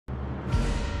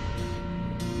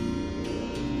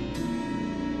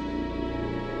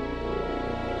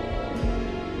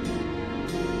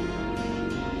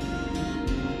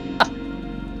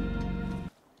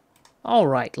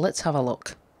Alright, let's have a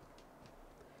look.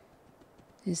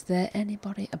 Is there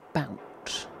anybody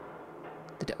about?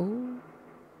 Oh.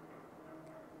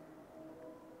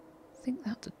 I think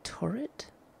that's a turret.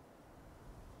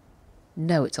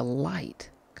 No, it's a light.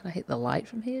 Can I hit the light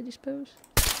from here, do you suppose?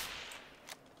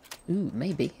 Ooh,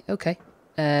 maybe. Okay.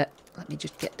 Let me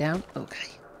just get down. Okay.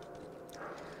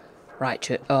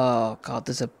 Right, oh god,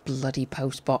 there's a bloody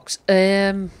post box.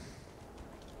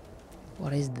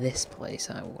 What is this place,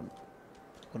 I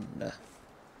wonder?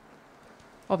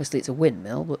 Obviously it's a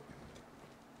windmill, but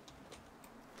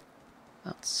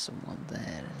that's someone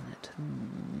there, isn't it?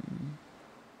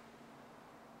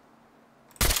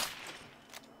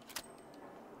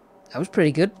 That was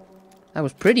pretty good. That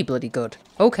was pretty bloody good.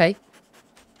 Okay.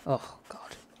 Oh,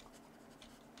 God.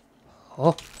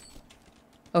 Oh.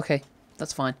 Okay,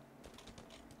 that's fine.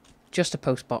 Just a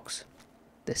post box.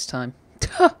 This time.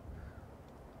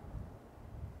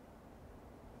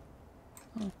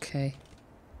 Okay.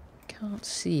 Can't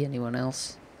see anyone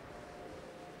else.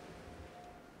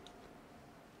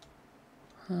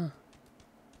 Huh.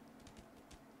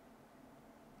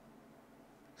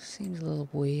 Seems a little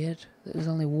weird. There's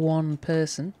only one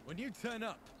person. When you turn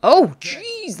up. Oh,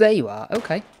 jeez, there you are.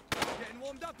 Okay. Getting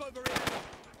warmed up over here.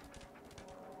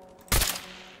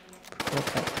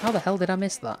 Okay. How the hell did I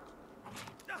miss that?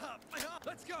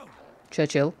 Let's go.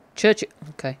 Churchill.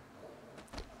 Okay.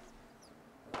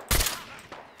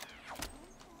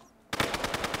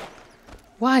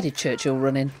 Why did Churchill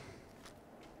run in?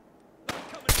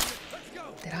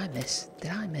 Did I miss?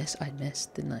 Did I miss? I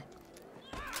missed, didn't I?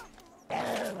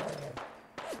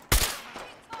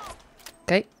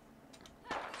 Okay.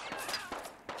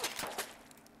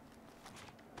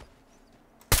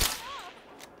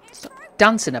 Stop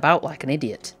dancing about like an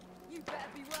idiot.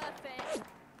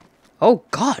 Oh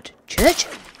God,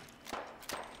 Churchill!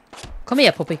 Come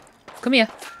here, puppy. Come here.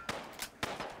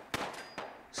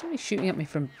 Somebody's shooting at me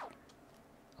from...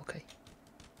 Okay.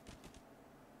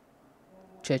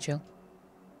 Churchill.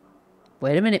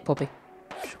 Wait a minute, puppy.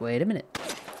 Just wait a minute.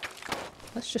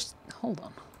 Let's just... Hold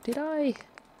on. Did I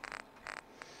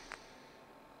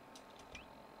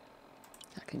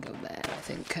can go there, I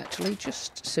think, actually,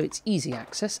 just so it's easy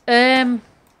access.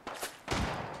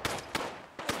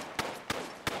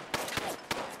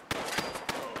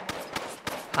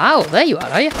 Oh, there you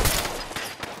are you?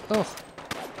 Oh.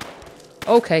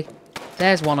 Okay.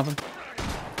 There's one of them.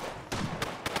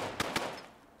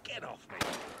 Get off me.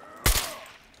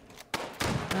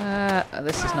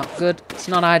 This is not good. It's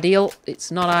not ideal.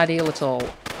 It's not ideal at all.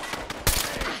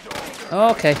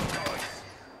 Okay.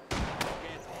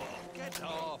 Get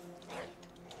off.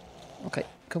 Okay,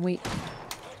 can we...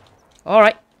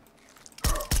 Alright.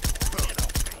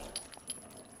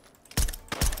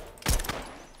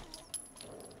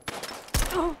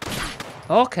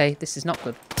 Okay, this is not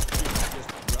good.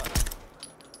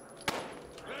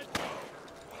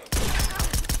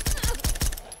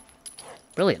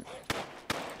 Brilliant.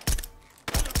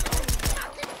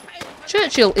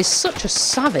 Churchill is such a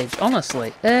savage,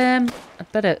 honestly. I'd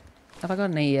better... Have I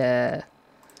got any,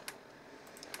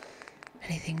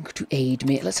 anything to aid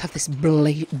me? Let's have this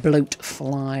bloat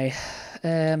fly.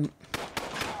 Can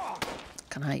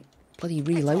I bloody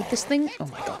reload this thing? Oh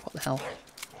my god, what the hell?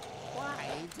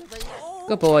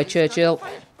 Good boy, Churchill.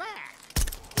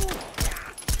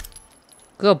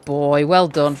 Good boy, well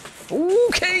done.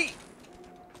 Okay.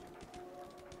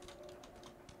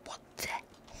 What the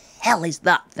hell is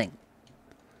that thing?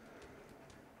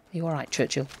 Are you alright,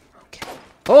 Churchill? Okay.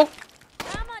 Oh!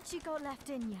 How much you got left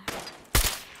in you?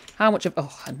 How much of...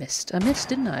 Oh, I missed. I missed,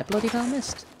 didn't I? I bloody well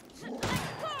missed.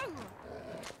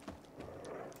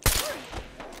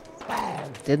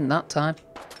 Didn't that time.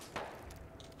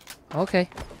 Okay.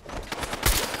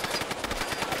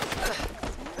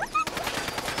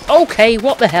 Okay,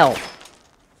 what the hell?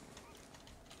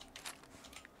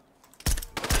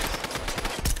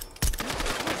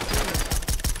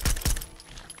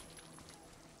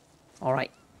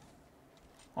 Alright.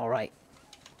 Alright.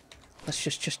 Let's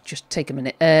just take a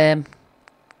minute.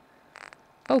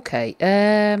 Okay.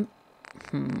 Have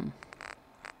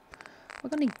I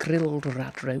got any grilled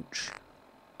rat roach?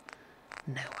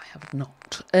 No, I have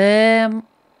not.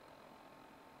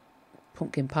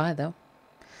 Pumpkin pie, though.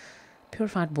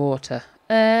 Purified water.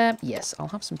 Yes, I'll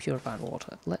have some purified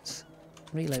water. Let's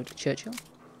reload Churchill.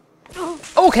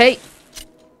 Okay!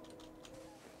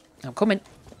 I'm coming.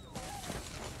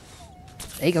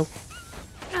 There you go.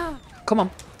 Come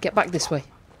on, get back this way.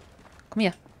 Come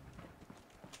here.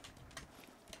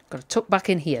 Got to tuck back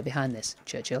in here behind this,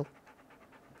 Churchill.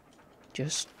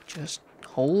 Just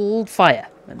hold fire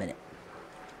a minute.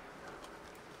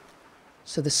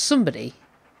 So there's somebody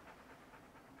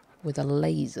with a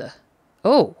laser.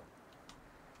 Oh!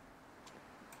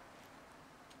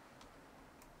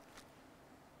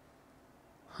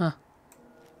 Huh.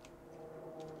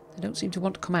 They don't seem to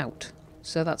want to come out,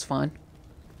 so that's fine.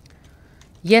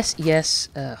 Yes, yes.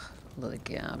 Ugh, load of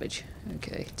garbage.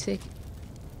 Okay,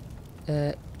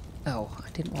 oh, I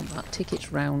didn't want that.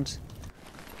 Tickets round.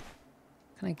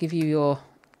 Can I give you your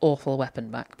awful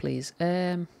weapon back, please?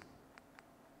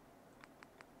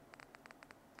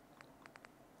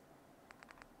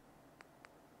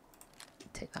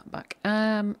 Take that back.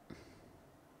 And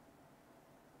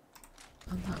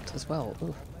that as well.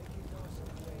 Ugh.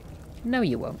 No,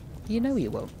 you won't. You know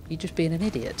you won't. You're just being an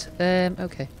idiot.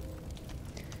 Okay.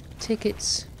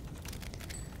 Tickets.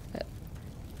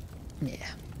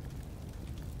 Yeah.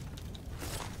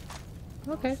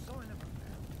 Okay.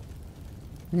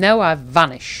 No, I've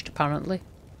vanished, apparently.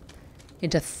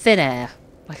 Into thin air.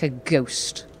 Like a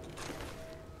ghost.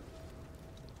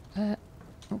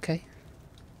 Okay.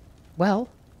 Well.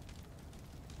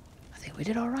 I think we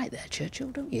did alright there,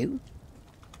 Churchill, don't you?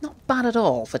 Not bad at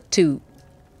all for two,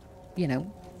 you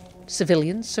know,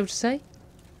 civilians, so to say.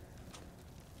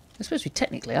 I suppose we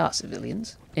technically are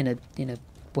civilians, in a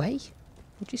way.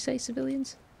 Would you say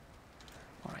civilians?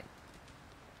 Alright.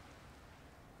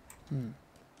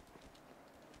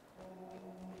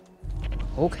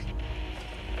 Okay.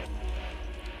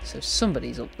 So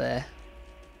somebody's up there.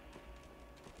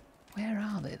 Where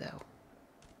are they, though?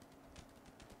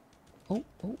 Oh,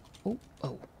 oh, oh,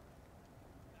 oh.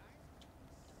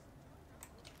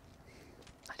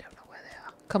 I don't know where they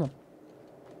are. Come on.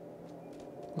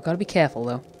 We've got to be careful,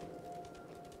 though.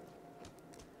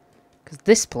 Because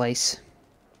this place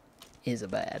is a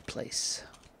bad place.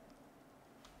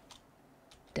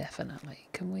 Definitely.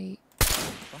 Can we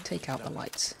take out the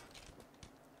lights?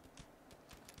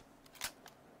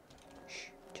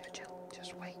 Shh, Churchill,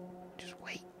 just wait. Just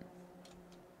wait.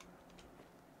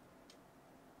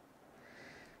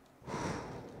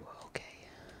 Okay.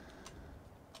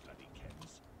 Bloody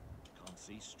Kens. Can't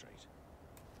see straight.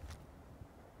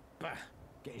 Bah!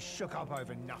 Getting shook up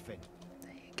over nothing.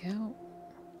 There you go.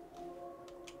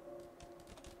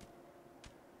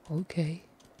 Okay.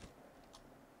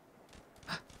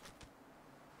 Oh,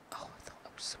 I thought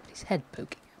that was somebody's head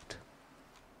poking out.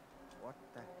 What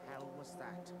the hell was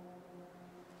that?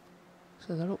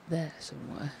 So they're up there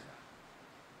somewhere.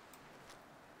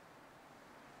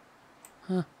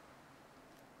 Huh.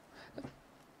 I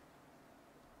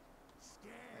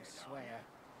swear,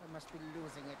 I must be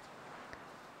losing it.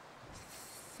 I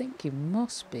think you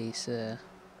must be, sir.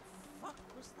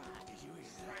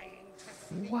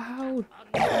 Wow.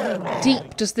 How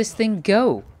deep does this thing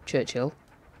go, Churchill?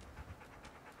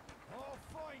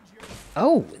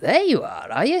 Oh, there you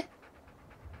are you?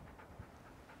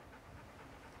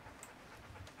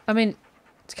 I mean,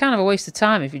 it's kind of a waste of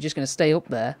time if you're just going to stay up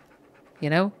there, you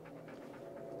know?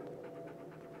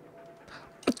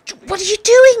 What are you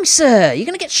doing, sir? You're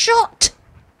going to get shot!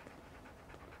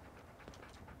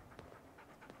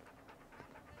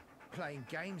 Playing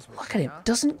games with Look at me, him. huh?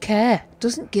 Doesn't care.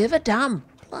 Doesn't give a damn.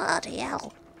 Bloody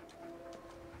hell.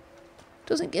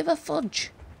 Doesn't give a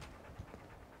fudge.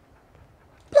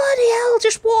 Bloody hell,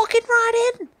 just walking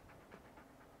right in.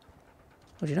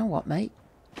 Well, you know what, mate?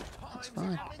 That's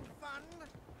fine.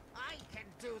 I can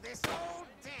do this all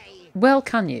day. Well,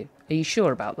 can you? Are you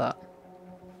sure about that?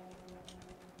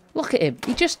 Look at him.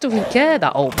 He just doesn't care,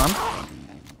 that old man.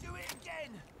 Do it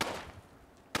again.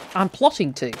 I'm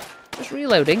plotting to. Just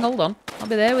reloading. Hold on. I'll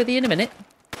be there with you in a minute.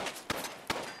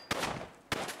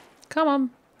 Come on.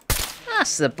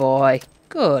 That's the boy.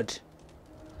 Good.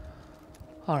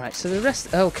 Alright, so the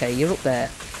rest... Okay, you're up there.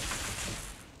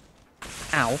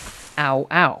 Ow. Ow,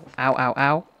 ow. Ow, ow,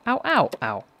 ow. Ow, ow,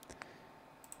 ow.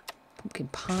 Pumpkin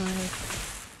pie.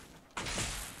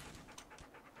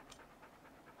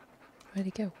 Where'd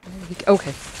he go? Where'd he go?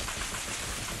 Okay.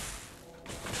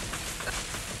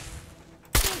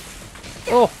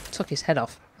 Oh, took his head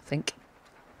off, I think.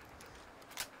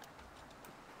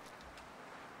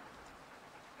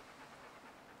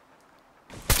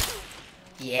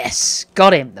 Yes,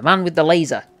 got him. The man with the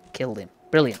laser. Killed him.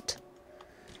 Brilliant.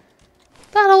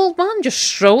 That old man just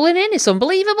strolling in. It's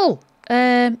unbelievable.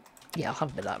 Yeah, I'll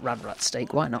have a bit of that rad rat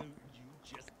steak. Why not?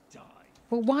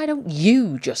 Well, why don't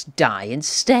you just die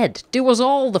instead? Do us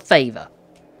all the favour.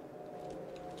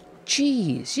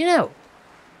 Jeez, you know.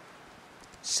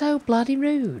 So bloody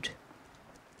rude.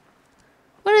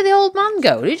 Where did the old man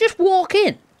go? Did he just walk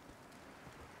in?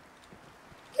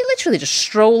 He literally just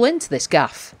stroll into this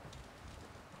gaff.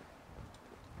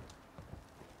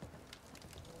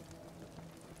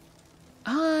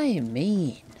 I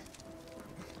mean...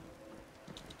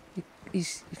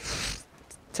 He's...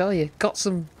 tell you. Got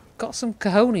some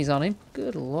cojones on him.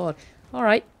 Good lord.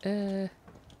 Alright,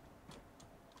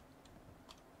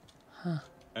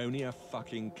 Only a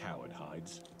fucking coward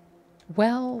hides.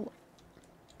 well,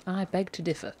 I beg to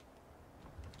differ.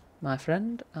 My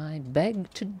friend, I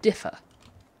beg to differ.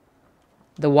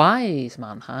 The wise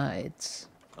man hides.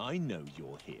 I know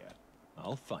you're here.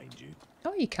 I'll find you.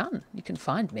 Oh, you can. You can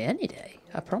find me any day.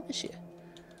 I promise you.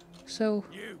 So,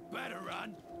 You better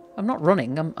run. I'm not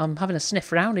running. I'm having a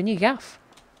sniff round in your gaff.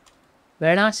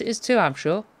 Very nice it is too, I'm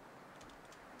sure.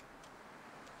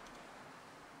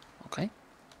 Okay.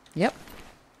 Yep.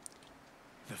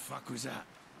 The fuck was that?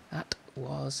 That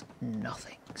was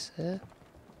nothing, sir.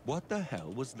 What the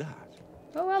hell was that?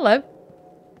 Oh, hello.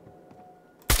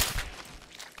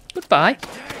 Goodbye.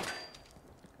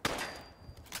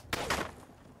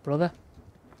 Brother.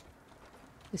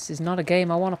 This is not a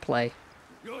game I want to play.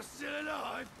 You're still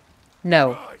alive?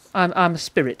 No. I'm a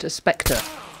spirit, a spectre,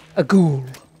 a ghoul.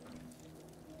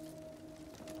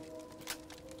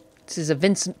 This is a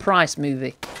Vincent Price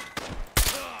movie.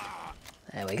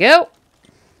 There we go.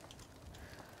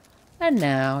 And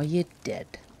now you're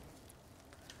dead.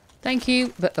 Thank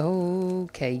you, but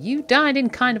okay. You died in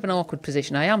kind of an awkward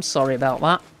position. I am sorry about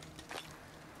that.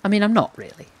 I mean, I'm not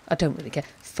really. I don't really care.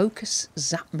 Focus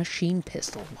zap machine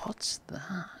pistol. What's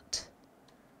that?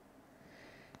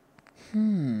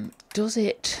 Does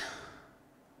it...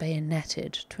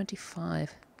 Bayoneted.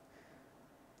 25.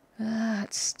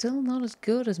 It's still not as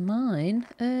good as mine.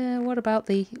 What about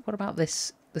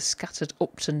this? The scattered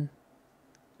Upton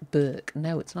Burke.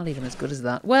 No, it's not even as good as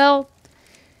that. Well,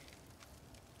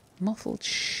 muffled,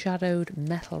 shadowed,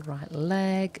 metal right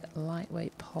leg,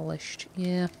 lightweight, polished.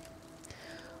 Yeah.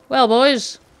 Well,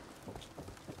 boys,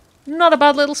 not a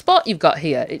bad little spot you've got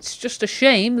here. It's just a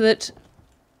shame that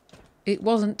it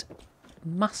wasn't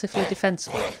massively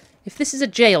defensible. If this is a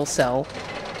jail cell,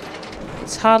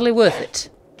 it's hardly worth it.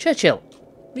 Churchill,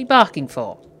 what are you barking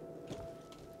for?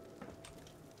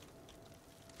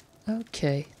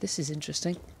 Okay, this is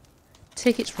interesting.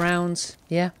 Tickets, rounds,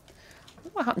 yeah.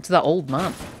 What happened to that old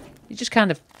man? He just kind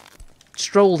of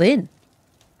strolled in.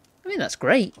 I mean, that's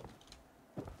great.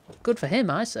 Good for him,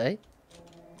 I say.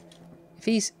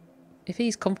 If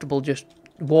he's comfortable just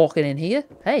walking in here,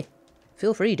 hey,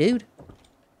 feel free, dude.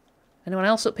 Anyone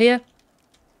else up here?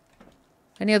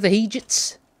 Any other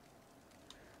Heejits?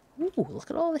 Ooh, look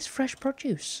at all this fresh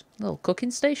produce. Little cooking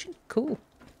station? Cool.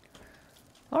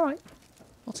 Alright.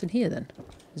 What's in here then?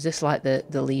 Is this like the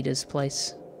leader's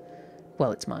place?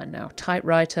 Well, it's mine now.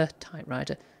 Typewriter.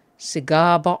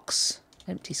 Cigar box.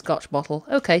 Empty scotch bottle.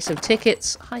 Okay, so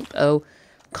tickets. Hypo.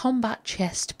 Combat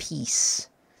chest piece.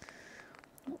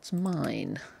 What's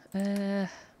mine? No.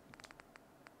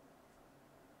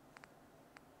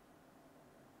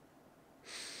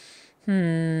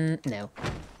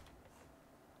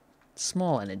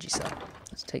 Small energy cell.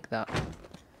 Let's take that.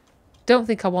 Don't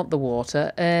think I want the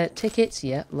water. Tickets,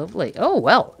 yeah, lovely. Oh,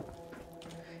 well.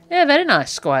 Yeah, very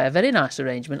nice, Squire. Very nice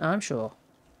arrangement, I'm sure.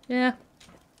 Yeah.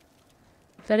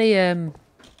 Very,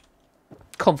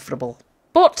 comfortable.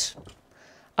 But,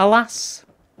 alas,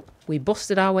 we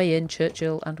busted our way in,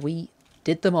 Churchill, and we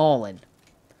did them all in.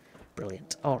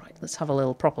 Brilliant. Alright, let's have a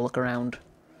little proper look around.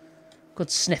 Good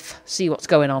sniff. See what's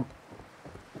going on.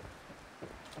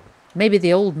 Maybe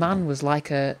the old man was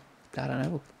like a, I don't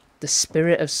know, the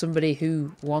spirit of somebody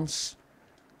who once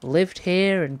lived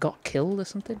here and got killed or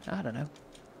something. I don't know.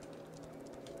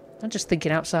 I'm just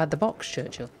thinking outside the box,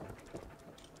 Churchill.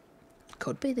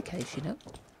 Could be the case, you know.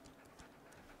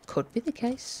 Could be the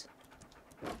case.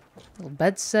 Little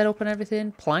bed set up and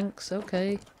everything. Planks,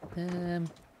 okay.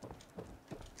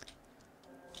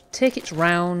 Tickets,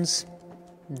 rounds.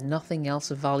 Nothing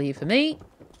else of value for me.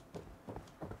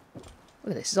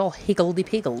 Look at this, it's all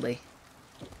higgledy-piggledy.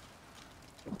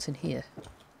 What's in here?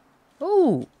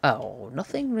 Oh,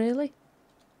 nothing really.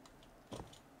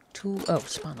 Tool,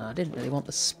 spanner. I didn't really want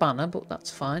the spanner, but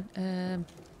that's fine.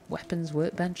 Weapons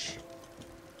workbench.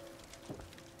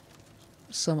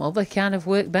 Some other kind of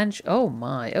workbench. Oh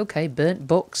my, okay, burnt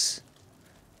books.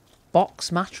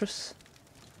 Box mattress.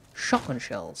 Shotgun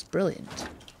shells, brilliant.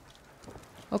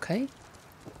 Okay.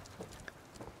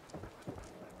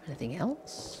 Anything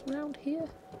else around here?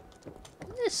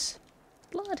 Look at this.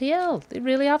 Bloody hell, they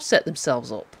really have set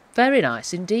themselves up. Very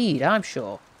nice indeed, I'm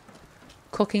sure.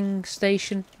 Cooking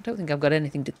station. I don't think I've got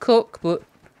anything to cook, but...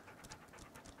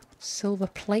 Silver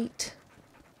plate.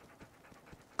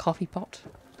 Coffee pot.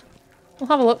 We'll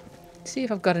have a look. See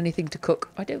if I've got anything to cook.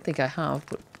 I don't think I have,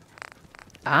 but...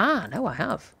 Ah, no, I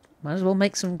have. Might as well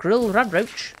make some grilled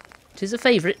radroach. It is a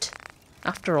favourite,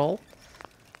 after all.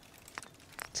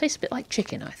 Tastes a bit like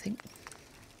chicken, I think.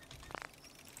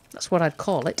 That's what I'd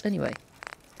call it, anyway.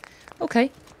 Okay.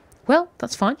 Well,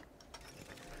 that's fine.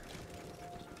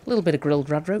 A little bit of grilled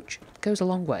rad roach goes a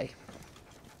long way.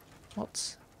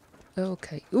 What's...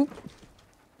 Okay. Ooh.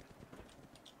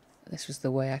 This was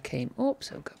the way I came up,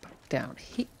 so go back down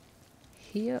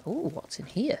here. Oh, what's in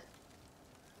here?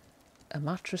 A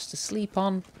mattress to sleep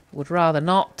on. Would rather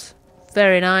not.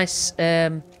 Very nice.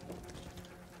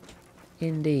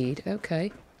 Indeed.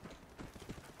 Okay.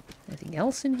 Anything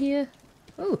else in here?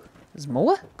 Oh, there's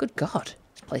more? Good God.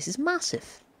 This place is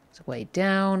massive. There's a way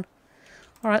down.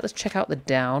 Alright, let's check out the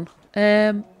down.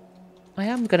 I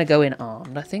am going to go in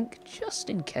armed, I think, just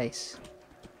in case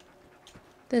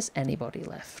there's anybody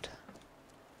left.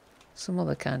 Some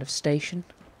other kind of station.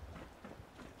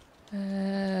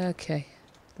 Okay.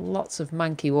 Lots of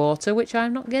manky water, which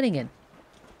I'm not getting in.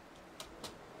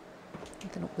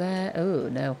 Nothing up there. Oh,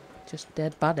 no. Just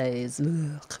dead bodies.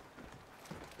 Ugh.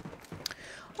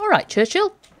 Alright,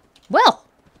 Churchill. Well.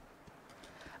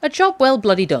 A job well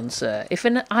bloody done, sir. If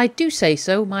I do say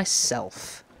so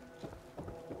myself.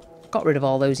 Got rid of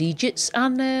all those Egypts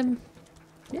and,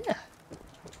 yeah.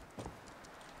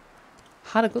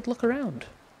 Had a good look around.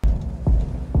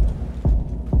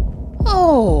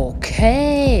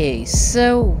 Okay,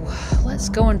 so let's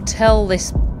go and tell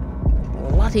this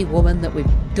bloody woman that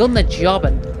we've done the job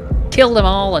and killed them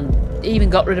all and even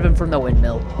got rid of them from the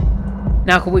windmill.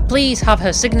 Now, could we please have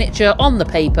her signature on the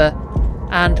paper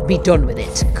and be done with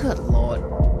it? Good Lord.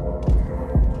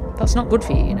 That's not good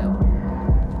for you, you know.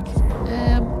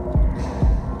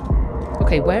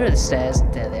 Okay, where are the stairs?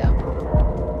 There they are.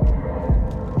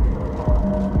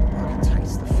 I can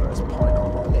taste the first pint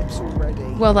on my lips already.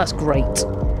 Well, that's great.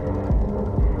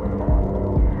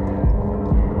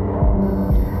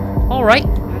 Alright.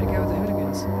 How'd it go with the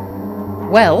hooligans?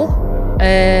 Well,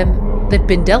 they've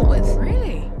been dealt with.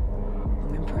 Really?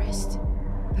 I'm impressed.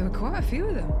 There were quite a few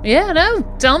of them. Yeah, no.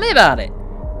 Tell me about it.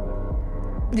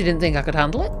 You didn't think I could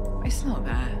handle it? It's not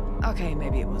that. Okay,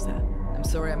 maybe it was that. I'm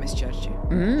sorry I misjudged you.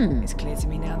 It's clear to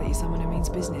me now that you're someone who means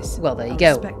business. Well, there you I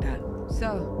go. respect that.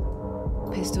 So,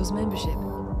 Pistols membership.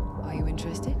 Are you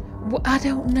interested? Well, I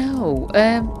don't know.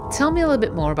 Tell me a little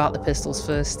bit more about the pistols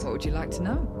first. What would you like to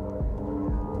know?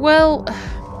 Well,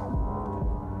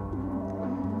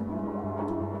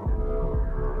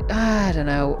 I don't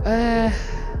know.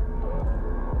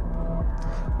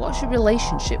 What's your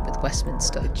relationship with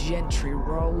Westminster? The gentry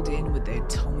rolled in with their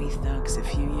Tommy thugs a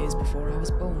few years before I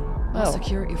was born. Our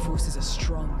security forces are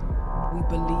strong. We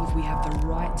believe we have the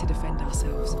right to defend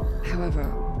ourselves. However,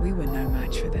 we were no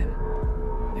match for them.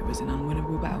 It was an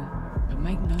unwinnable battle. But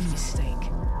make no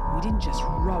mistake, we didn't just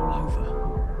roll over.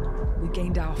 We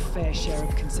gained our fair share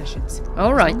of concessions.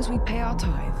 All right. As long as we pay our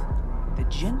tithe, the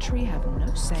gentry have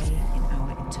no say in our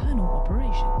internal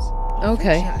operations.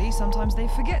 Okay. Unfortunately, sometimes they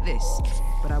forget this,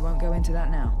 but I won't go into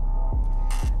that now.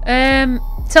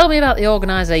 Tell me about the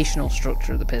organisational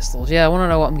structure of the Pistols. Yeah, I want to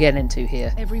know what I'm getting into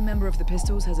here. Every member of the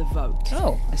Pistols has a vote.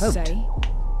 Oh, a vote. say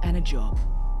and a job.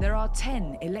 There are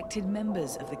 10 elected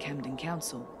members of the Camden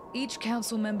Council. Each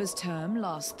council member's term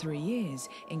lasts 3 years,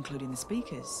 including the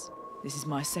speakers. This is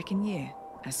my 2nd year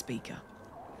as speaker.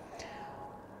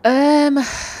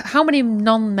 How many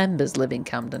non-members live in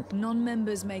Camden?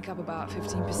 Non-members make up about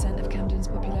 15% of Camden's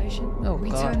population. Oh,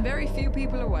 we God. turn very few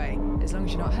people away. As long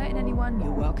as you're not hurting anyone,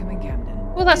 you're welcome in Camden.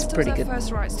 Well, that's Pistols pretty have good.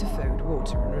 first rights to food,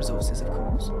 water, and resources, of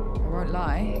course. I won't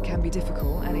lie, it can be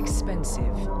difficult and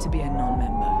expensive to be a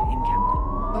non-member in Camden.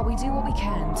 But we do what we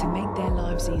can to make their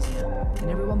lives easier, and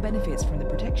everyone benefits from the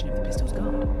protection of the Pistols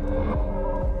Guard.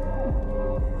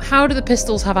 How do the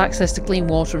Pistols have access to clean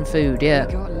water and food? Yeah.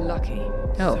 We got lucky.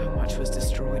 Oh. So much was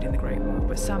destroyed in the Great War,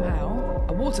 but somehow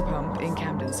a water pump in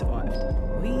Camden survived.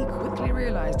 We quickly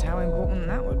realised how important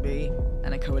that would be,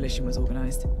 and a coalition was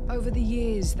organised. Over the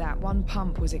years, that one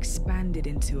pump was expanded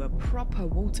into a proper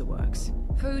waterworks.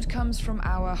 Food comes from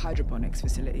our hydroponics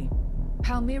facility.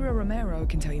 Palmyra Romero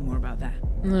can tell you more about that.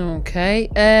 Okay.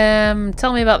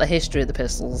 Tell me about the history of the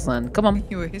Pistols then. Come on.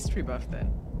 You were a history buff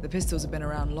then. The Pistols have been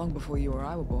around long before you or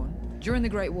I were born. During the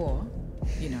Great War,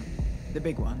 you know, the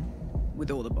big one, with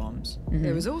all the bombs.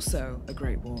 There was also a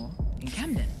Great War in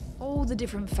Camden. All the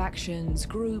different factions,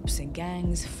 groups, and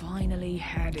gangs finally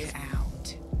had it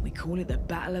out. We call it the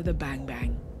Battle of the Bang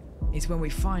Bang. It's when we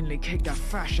finally kicked the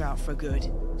fash out for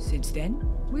good. Since then,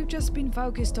 we've just been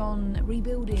focused on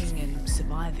rebuilding and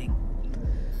surviving.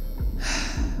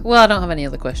 Well, I don't have any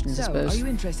other questions, I So, suppose. are you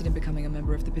interested in becoming a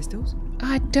member of the Pistols?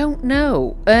 I don't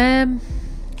know. I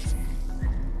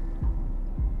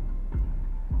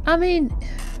mean,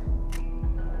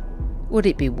 would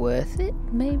it be worth it?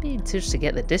 Maybe just to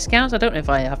get the discounts? I don't know if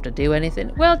I have to do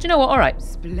anything. Well, do you know what? All right.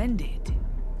 Splendid.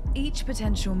 Each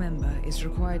potential member is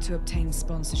required to obtain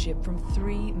sponsorship from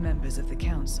 3 members of the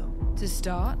council. To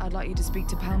start, I'd like you to speak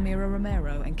to Palmyra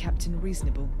Romero and Captain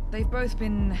Reasonable. They've both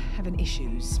been having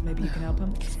issues. Maybe you can help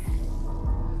them?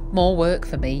 More work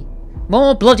for me.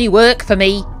 More bloody work for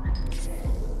me!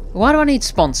 Why do I need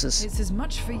sponsors? It's as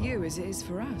much for you as it is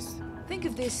for us. Think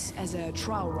of this as a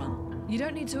trial run. You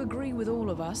don't need to agree with all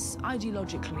of us,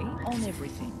 ideologically, on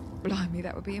everything. Blimey,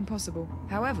 that would be impossible.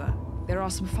 However, there are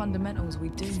some fundamentals we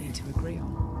do need to agree on.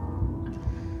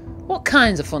 What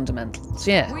kinds of fundamentals?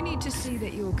 Yeah. We need to see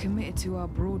that you're committed to our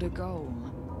broader goal.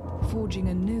 Forging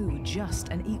a new, just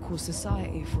and equal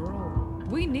society for all.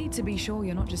 We need to be sure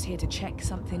you're not just here to check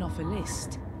something off a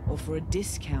list, or for a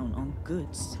discount on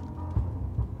goods.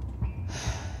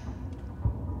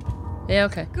 Yeah,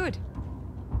 okay. Good.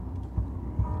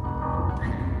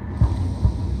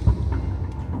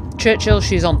 Churchill,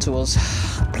 she's on to us.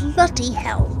 Bloody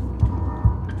hell.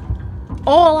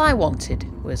 All I wanted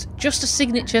was just a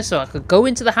signature so I could go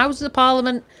into the Houses of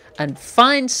Parliament and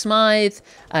find Smythe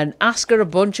and ask her a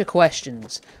bunch of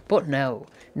questions. But no.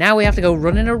 Now we have to go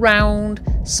running around,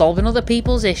 solving other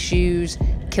people's issues,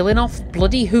 killing off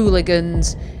bloody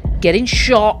hooligans, getting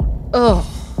shot. Ugh.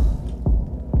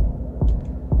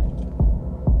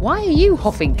 Why are you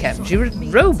huffing, Kev? You're a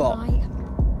robot.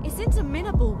 It's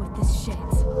interminable with this shit.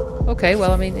 Okay,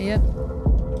 well, I mean, yeah.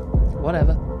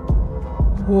 Whatever.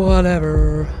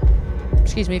 Whatever.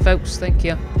 Excuse me, folks. Thank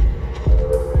you.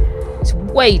 It's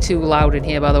way too loud in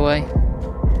here, by the way.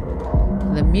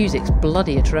 And the music's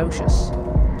bloody atrocious.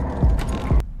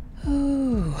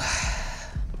 Ooh.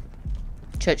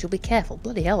 Churchill, be careful.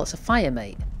 Bloody hell, it's a fire,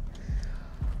 mate.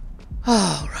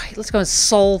 Oh, right. Let's go and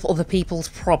solve other people's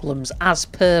problems as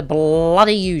per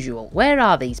bloody usual. Where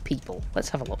are these people? Let's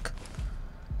have a look.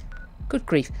 Good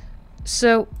grief.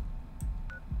 So,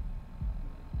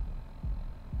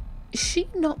 is she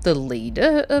not the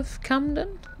leader of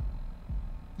Camden?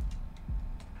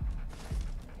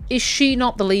 Is she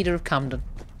not the leader of Camden?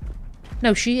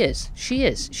 No, she is. She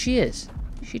is. She is.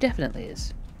 She definitely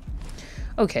is.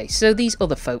 Okay, so these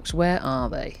other folks, where are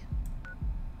they?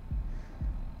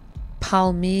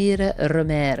 Palmyra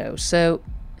Romero. So,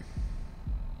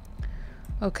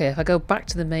 okay, if I go back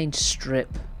to the main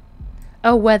strip.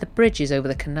 Oh, where the bridge is over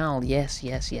the canal. Yes,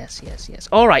 yes, yes, yes, yes.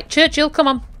 Alright, Churchill, come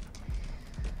on.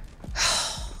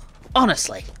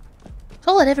 Honestly. That's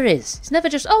all it ever is. It's never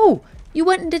just, oh, you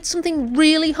went and did something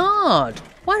really hard.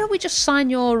 Why don't we just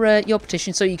sign your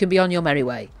petition so you can be on your merry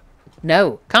way?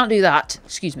 No, can't do that.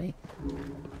 Excuse me.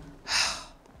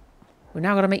 We're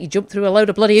now going to make you jump through a load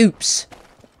of bloody hoops.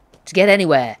 To get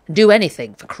anywhere and do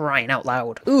anything, for crying out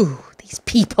loud. Ooh, these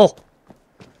people.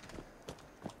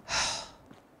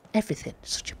 Everything.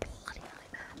 Such a bloody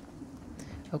nightmare.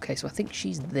 Okay, so I think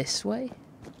she's this way.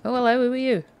 Oh, hello, who are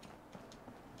you?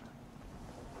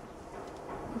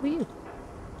 Who are you?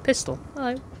 Pistol.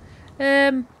 Hello.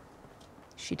 Is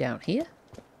she down here?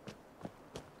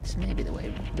 This may be the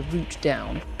way, the route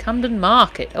down. Camden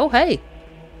Market. Oh, hey.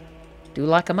 Do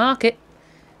like a market.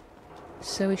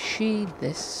 So is she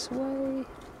this way?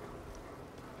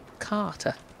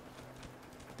 Carter.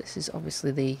 This is obviously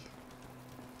the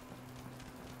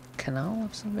canal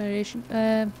of some variation.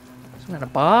 Some kind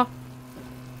of bar.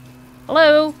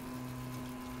 Hello.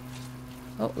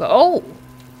 Oh.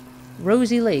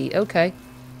 Rosie Lee. Okay.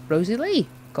 Rosie Lee.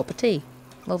 Cup of tea.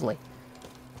 Lovely.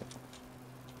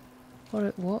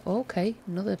 What? Okay.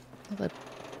 Another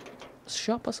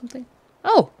shop or something.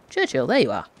 Oh, Churchill. There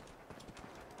you are.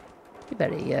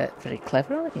 You're very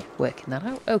clever, aren't you? Working that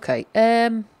out. Okay.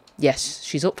 Yes,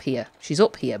 she's up here. She's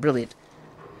up here. Brilliant.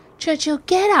 Churchill,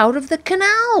 get out of the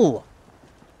canal!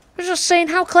 I was just saying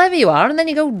how clever you are, and then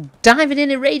you go diving in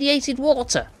irradiated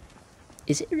water.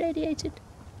 Is it irradiated?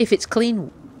 If it's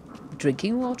clean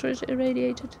drinking water, is it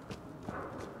irradiated?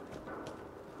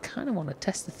 Kind of want to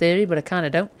test the theory, but I kind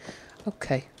of don't.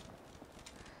 Okay.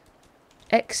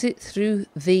 Exit through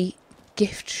the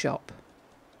gift shop.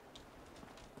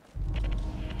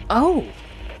 Oh,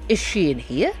 is she in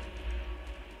here?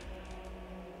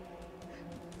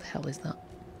 What the hell is that?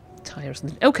 Tire or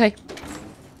something. Okay.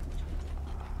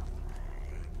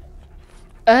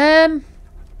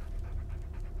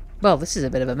 Well, this is a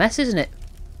bit of a mess, isn't it?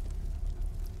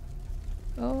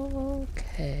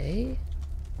 Okay.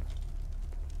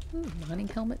 Ooh, mining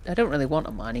helmet. I don't really want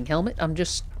a mining helmet. I'm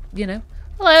just, you know.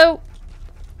 Hello.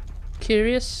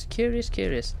 Curious.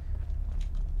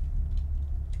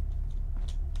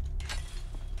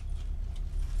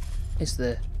 Is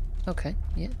the... Okay,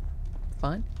 yeah,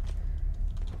 fine.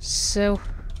 So...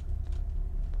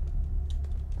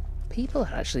 people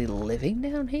are actually living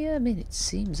down here? I mean, it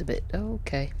seems a bit...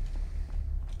 Okay.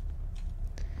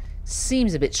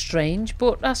 Seems a bit strange,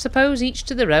 but I suppose each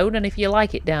to their own, and if you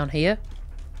like it down here.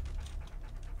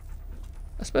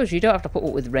 I suppose you don't have to put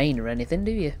up with rain or anything,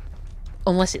 do you?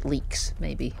 Unless it leaks,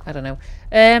 maybe. I don't know.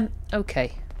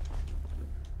 Okay.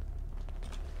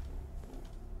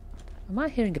 Am I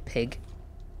hearing a pig?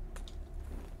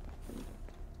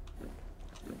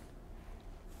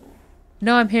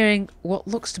 No, I'm hearing what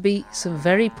looks to be some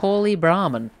very poorly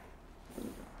Brahmin.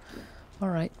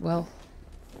 Alright, well.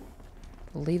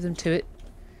 We'll leave them to it.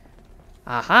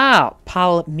 Aha!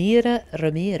 Palmira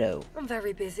Ramiro. I'm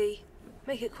very busy.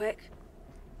 Make it quick.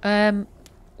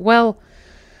 Well,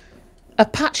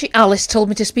 Apache Alice told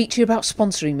me to speak to you about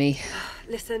sponsoring me.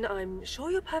 Listen, I'm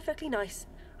sure you're perfectly nice,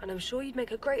 and I'm sure you'd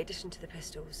make a great addition to the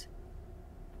Pistols.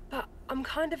 But I'm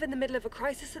kind of in the middle of a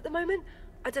crisis at the moment.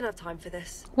 I don't have time for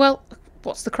this. Well,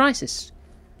 what's the crisis?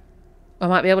 I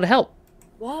might be able to help.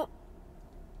 What?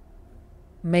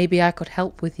 Maybe I could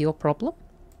help with your problem?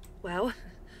 Well,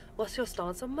 what's your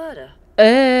stance on murder?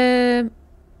 I'm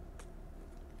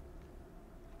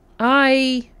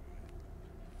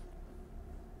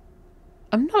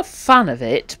not a fan of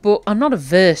it, but I'm not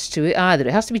averse to it either.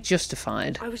 It has to be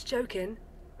justified. I was joking.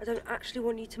 I don't actually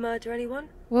want you to murder anyone.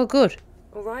 Well, good.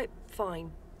 Alright,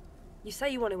 fine. You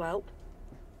say you want to help.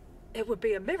 It would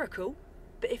be a miracle,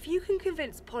 but if you can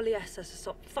convince polyester to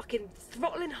stop fucking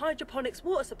throttling hydroponics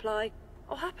water supply,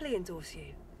 I'll happily endorse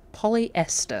you.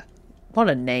 Polyester. What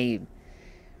a name.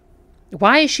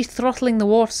 Why is she throttling the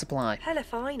water supply? Hell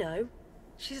if I know.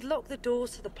 She's locked the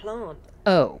doors to the plant.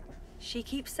 Oh. She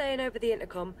keeps saying over the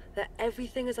intercom that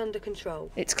everything is under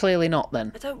control. It's clearly not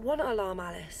then. I don't want to alarm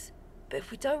Alice, but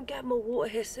if we don't get more water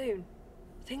here soon,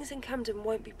 things in Camden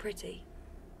won't be pretty.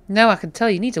 No, I can tell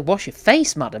you need to wash your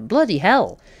face, madam. Bloody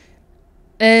hell.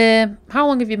 How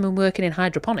long have you been working in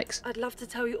hydroponics? I'd love to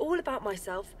tell you all about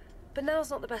myself, but now's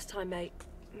not the best time, mate.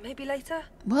 Maybe later?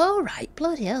 Well, alright,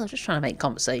 bloody hell, I was just trying to make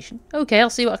conversation. Okay, I'll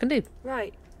see what I can do.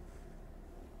 Right.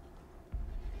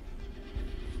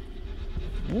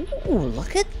 Ooh,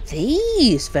 look at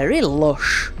these. Very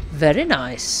lush. Very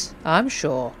nice, I'm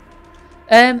sure.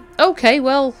 Okay,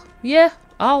 well, yeah,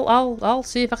 I'll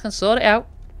see if I can sort it out.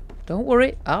 Don't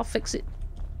worry, I'll fix it.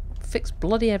 Fix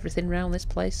bloody everything round this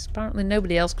place. Apparently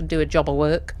nobody else can do a job of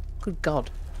work. Good God.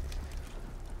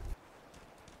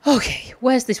 Okay,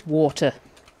 where's this water?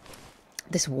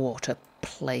 This water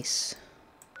place.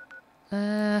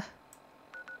 Okay,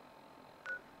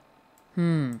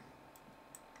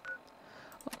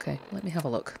 let me have a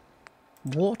look.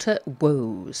 Water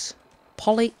woes.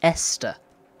 Polyester.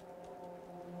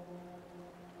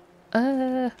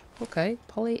 Okay,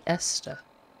 polyester.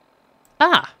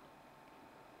 Ah!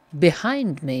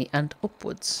 Behind me and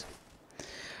upwards.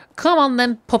 Come on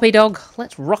then, puppy dog.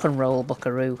 Let's rock and roll,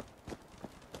 buckaroo.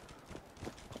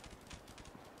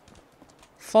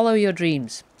 Follow your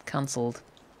dreams. Cancelled.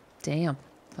 Damn,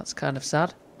 that's kind of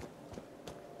sad.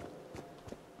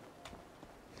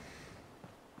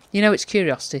 You know, it's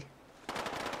curiosity.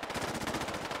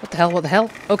 What the hell, what the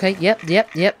hell? Okay, yep.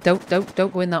 Don't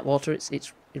go in that water.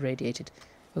 It's irradiated.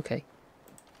 Okay.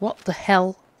 What the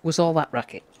hell was all that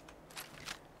racket?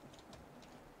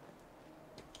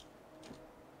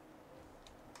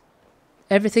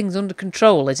 Everything's under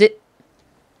control, is it?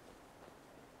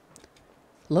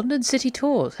 London City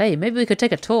Tours. Hey, maybe we could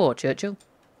take a tour, Churchill.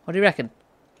 What do you reckon?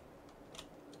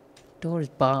 Door is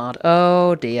barred.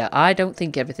 Oh dear, I don't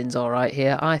think everything's alright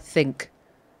here. I think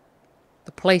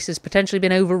the place has potentially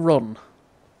been overrun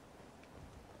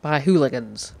by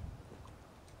hooligans.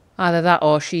 Either that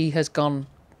or she has gone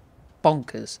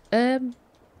bonkers. Am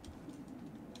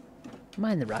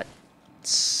I in the right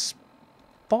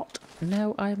spot?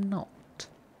 No, I am not.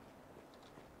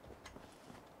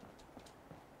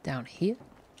 Down here?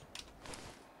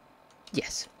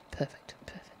 Yes, perfect,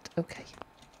 perfect. Okay.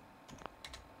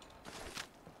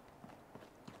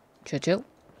 Churchill,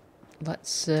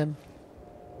 let's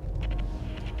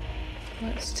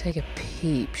take a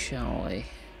peep, shall we?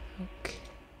 Okay.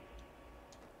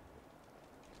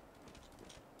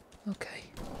 Okay.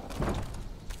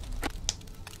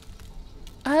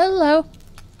 Hello.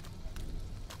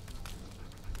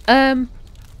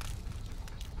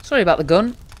 Sorry about the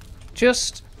gun.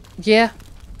 Just, yeah.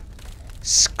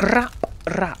 Scrap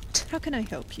rat. How can I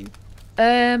help you?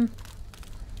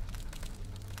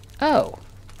 Oh.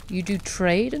 You do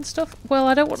trade and stuff? Well,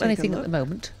 I don't want Take a anything at look. the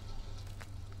moment.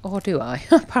 Or do I?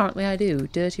 Apparently I do.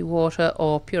 Dirty water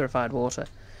or purified water.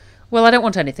 Well, I don't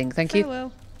want anything, thank you.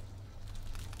 Farewell.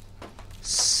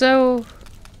 So...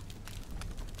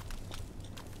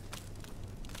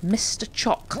 Mr.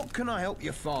 Chock. What can I help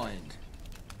you find?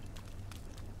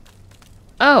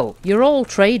 Oh, you're all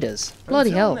traders.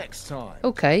 Bloody Until hell. next time.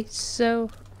 Okay,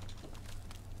 so...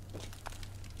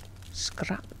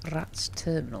 Scrap Rat's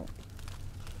terminal.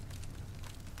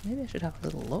 Maybe I should have a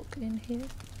little look in here.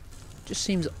 Just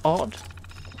seems odd.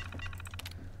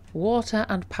 Water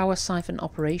and power siphon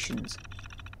operations.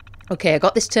 Okay, I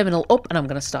got this terminal up and I'm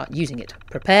going to start using it.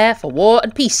 Prepare for war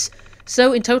and peace.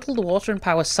 So in total, the water and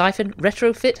power siphon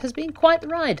retrofit has been quite the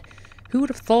ride. Who would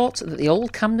have thought that the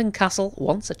old Camden Castle,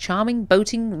 once a charming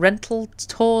boating rental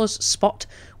tours spot,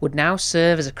 would now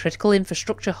serve as a critical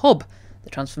infrastructure hub? The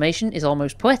transformation is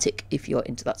almost poetic if you're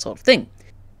into that sort of thing.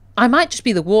 I might just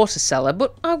be the water seller,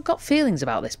 but I've got feelings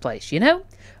about this place, you know?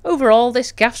 Overall,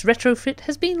 this gaff's retrofit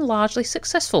has been largely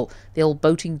successful. The old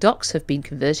boating docks have been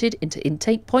converted into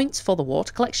intake points for the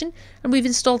water collection, and we've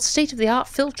installed state-of-the-art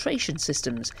filtration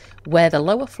systems where the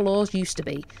lower floors used to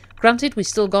be. Granted, we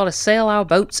still gotta sail our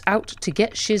boats out to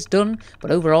get shiz done,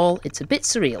 but overall, it's a bit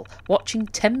surreal, watching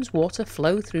Thames water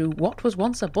flow through what was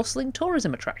once a bustling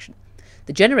tourism attraction.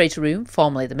 The generator room,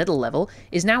 formerly the middle level,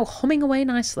 is now humming away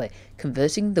nicely,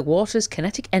 converting the water's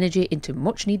kinetic energy into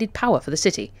much-needed power for the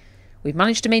city. We've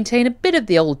managed to maintain a bit of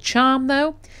the old charm,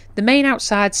 though. The main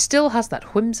outside still has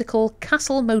that whimsical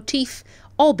castle motif,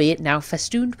 albeit now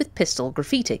festooned with pistol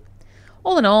graffiti.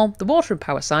 All in all, the water and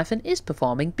power siphon is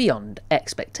performing beyond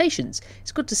expectations.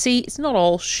 It's good to see it's not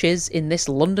all shiz in this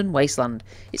London wasteland.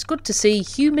 It's good to see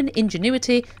human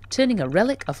ingenuity turning a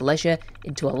relic of leisure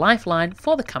into a lifeline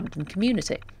for the Camden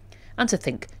community. And to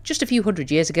think, just a few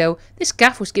hundred years ago, this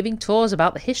gaff was giving tours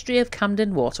about the history of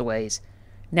Camden waterways.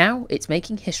 Now it's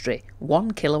making history,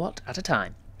 1 kilowatt at a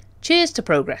time. Cheers to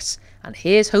progress, and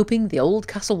here's hoping the old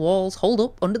castle walls hold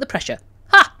up under the pressure.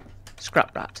 Ha!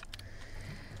 Scrap Rat.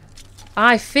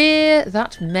 I fear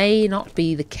that may not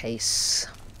be the case.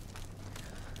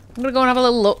 I'm gonna go and have a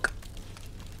little look.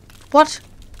 What?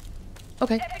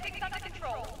 Okay.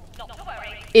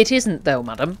 It isn't though,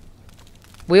 madam.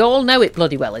 We all know it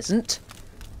bloody well isn't.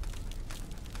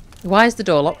 Why is the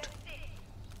door locked?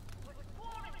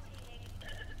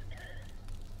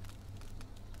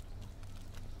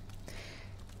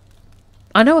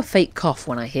 I know a fake cough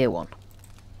when I hear one.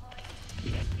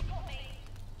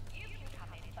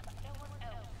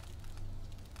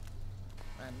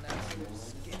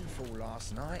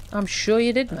 Night. I'm sure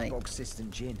you did, mate. Bog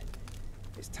system gin.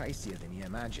 It's tastier than you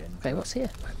imagine. Okay, what's here?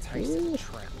 That taste of a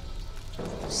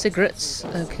trap. Cigarettes.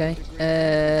 Okay.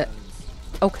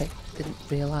 Okay. Didn't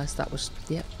realise that was...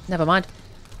 Yep. Never mind.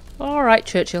 Alright,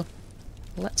 Churchill.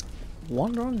 Let's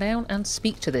wander on down and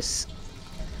speak to this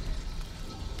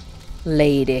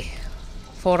lady.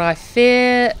 For I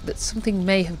fear that something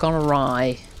may have gone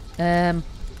awry. Is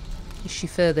she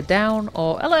further down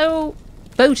or... Hello!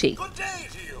 Boaty. Good day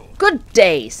to you. Good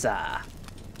day, sir.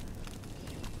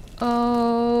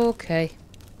 Okay.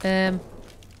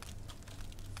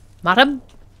 Madam?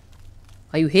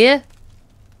 Are you here?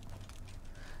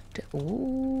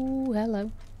 Oh,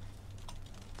 hello.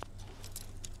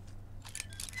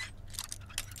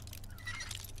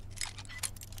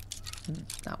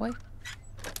 That way.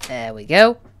 There we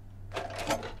go.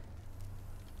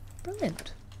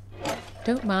 Brilliant.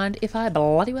 Don't mind if I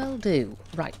bloody well do.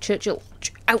 Right, Churchill,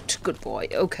 out. Good boy.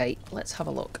 Okay, let's have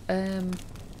a look.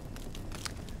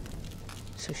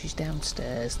 So she's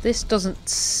downstairs. This doesn't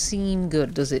seem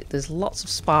good, does it? There's lots of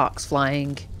sparks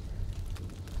flying.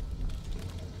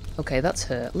 Okay, that's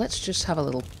her. Let's just have a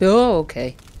little... Oh,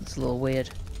 okay. That's a little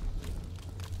weird.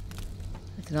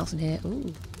 Anything else in here?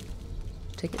 Ooh.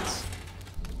 Tickets.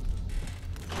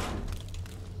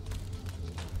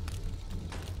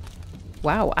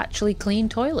 Wow, actually clean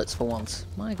toilets for once.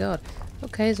 My god.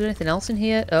 Okay, is there anything else in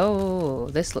here? Oh,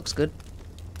 this looks good.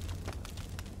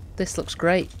 This looks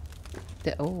great.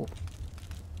 Oh.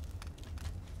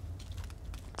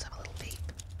 Let's have a little peep.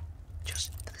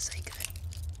 Just for the sake of it.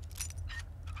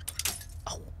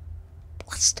 Oh.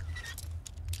 Blast.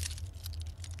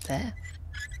 There.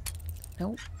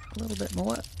 No, a little bit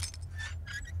more.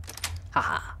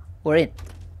 Haha. We're in.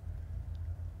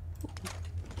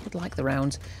 Would like the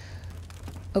rounds.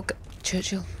 Okay,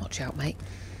 Churchill, watch out, mate.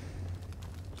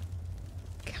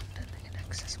 Camden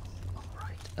inaccessible.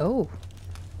 Alright. Oh.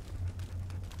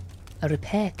 A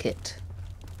repair kit.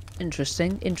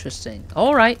 Interesting, interesting.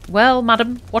 Alright, well,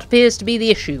 madam, what appears to be the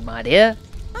issue, my dear?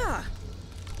 Ah,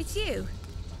 it's you.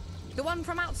 The one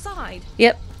from outside.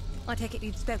 Yep. I take it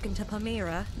you'd spoken to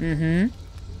Palmyra.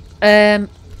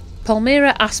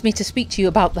 Palmyra asked me to speak to you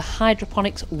about the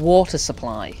hydroponics water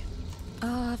supply.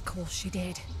 Oh, of course she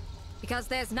did. Because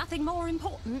there's nothing more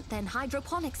important than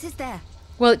hydroponics, is there?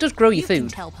 Well, it does grow your You can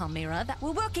food. tell Palmyra that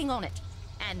we're working on it.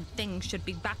 And things should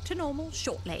be back to normal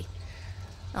shortly.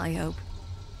 I hope.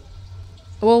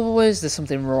 Well, is there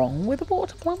something wrong with the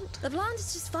water plant? The plant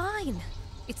is just fine.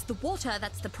 It's the water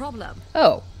that's the problem.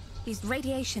 Oh. These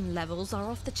radiation levels are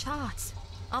off the charts.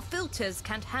 Our filters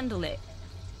can't handle it.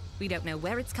 We don't know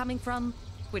where it's coming from.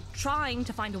 We're trying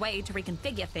to find a way to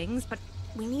reconfigure things, but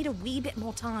we need a wee bit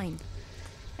more time.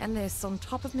 And this on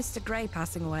top of Mr. Grey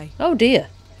passing away. Oh dear.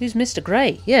 Who's Mr.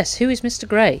 Grey? Yes, who is Mr.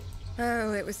 Grey?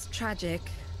 Oh, it was tragic.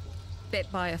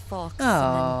 Bit by a fox. Oh.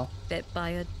 And then bit by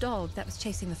a dog that was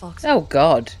chasing the fox. Oh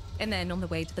God. And then on the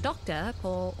way to the doctor,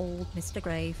 poor old Mr.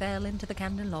 Grey fell into the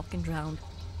Camden Lock and drowned.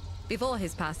 Before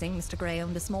his passing, Mr. Grey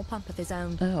owned a small pump of his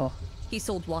own. Oh. He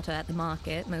sold water at the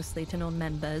market, mostly to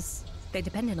non-members. They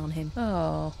depended on him.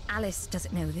 Oh. Alice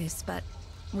doesn't know this, but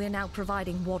we're now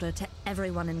providing water to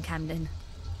everyone in Camden.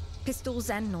 Pistols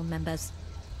and non-members.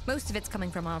 Most of it's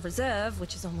coming from our reserve,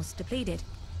 which is almost depleted.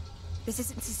 This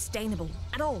isn't sustainable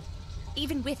at all,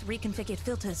 even with reconfigured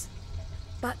filters.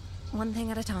 But one thing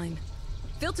at a time.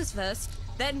 Filters first,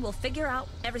 then we'll figure out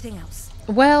everything else.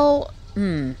 Well,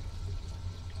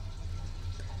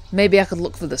 maybe I could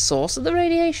look for the source of the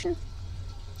radiation?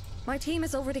 My team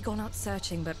has already gone out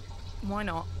searching, but why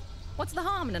not? What's the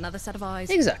harm in another set of eyes?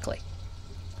 Exactly.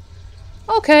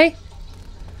 Okay.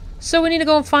 So we need to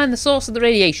go and find the source of the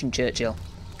radiation, Churchill.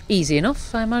 Easy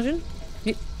enough, I imagine.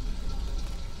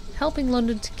 Helping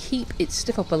London to keep its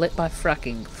stiff upper lip by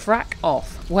fracking. Frack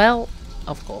off. Well,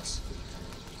 of course.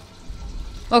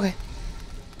 Okay.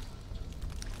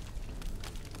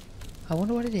 I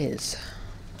wonder what it is.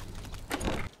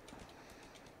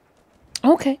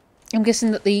 Okay. I'm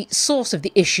guessing that the source of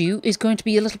the issue is going to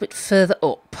be a little bit further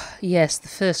up. Yes, the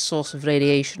first source of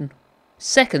radiation.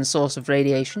 Second source of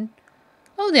radiation.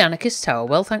 Oh, the Anarchist Tower.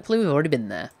 Well, thankfully we've already been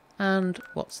there. And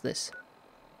what's this?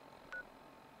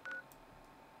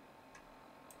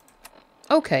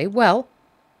 Okay, well,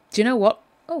 do you know what?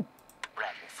 Oh.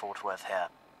 Bradley Fort Worth here,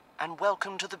 and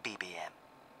welcome to the BBM,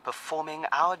 performing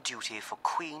our duty for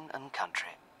Queen and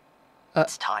country.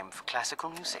 It's time for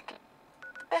classical music.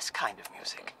 The best kind of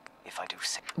music, if I do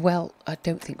say. Well, I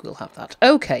don't think we'll have that.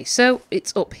 Okay, so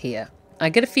it's up here. I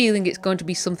get a feeling it's going to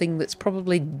be something that's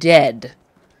probably dead.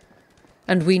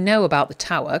 And we know about the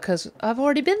tower, because I've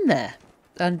already been there.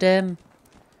 And,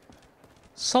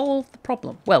 solved the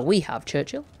problem. Well, we have,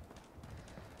 Churchill.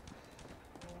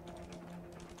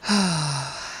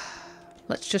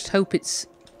 Let's just hope it's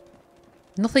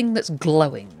nothing that's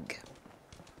glowing.